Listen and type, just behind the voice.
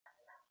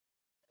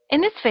In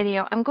this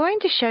video, I'm going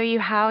to show you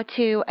how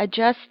to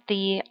adjust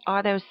the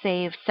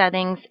autosave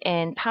settings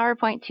in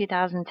PowerPoint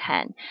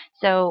 2010.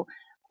 So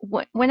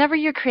whenever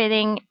you're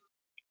creating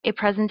a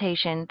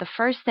presentation, the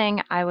first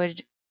thing I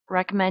would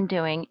recommend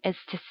doing is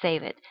to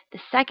save it. The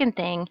second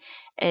thing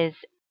is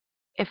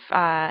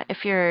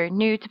if you're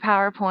new to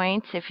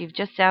PowerPoint, if you've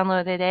just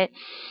downloaded it,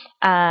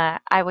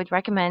 I would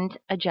recommend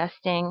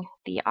adjusting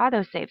the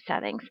autosave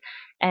settings.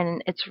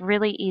 And it's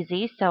really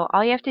easy. So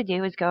all you have to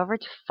do is go over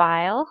to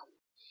File,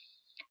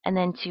 and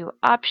then to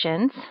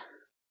Options,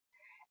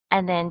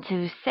 and then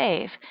to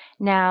Save.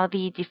 Now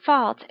the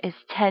default is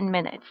 10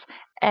 minutes,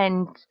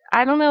 and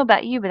I don't know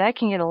about you, but I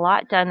can get a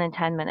lot done in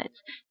 10 minutes.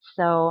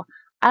 So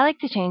I like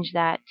to change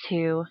that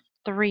to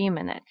 3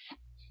 minutes,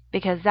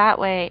 because that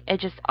way it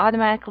just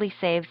automatically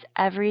saves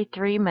every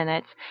 3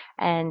 minutes,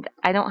 and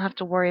I don't have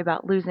to worry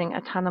about losing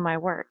a ton of my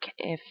work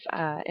if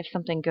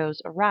something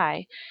goes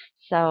awry.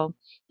 So,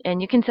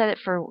 and you can set it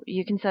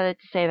to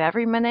save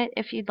every minute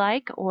if you'd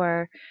like,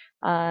 or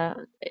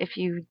if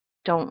you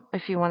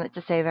want it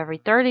to save every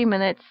 30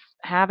 minutes,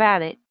 have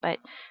at it. But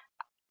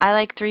I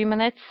like 3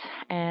 minutes,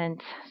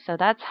 and so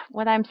that's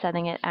what I'm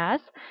setting it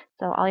as.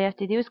 So all you have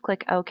to do is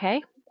click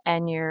OK,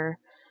 and your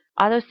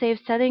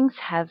autosave settings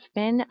have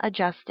been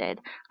adjusted.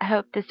 I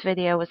hope this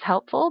video was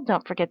helpful.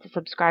 Don't forget to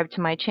subscribe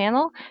to my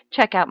channel.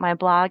 Check out my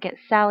blog at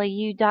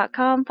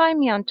sallyu.com. Find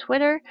me on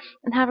Twitter,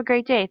 and have a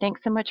great day.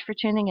 Thanks so much for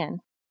tuning in.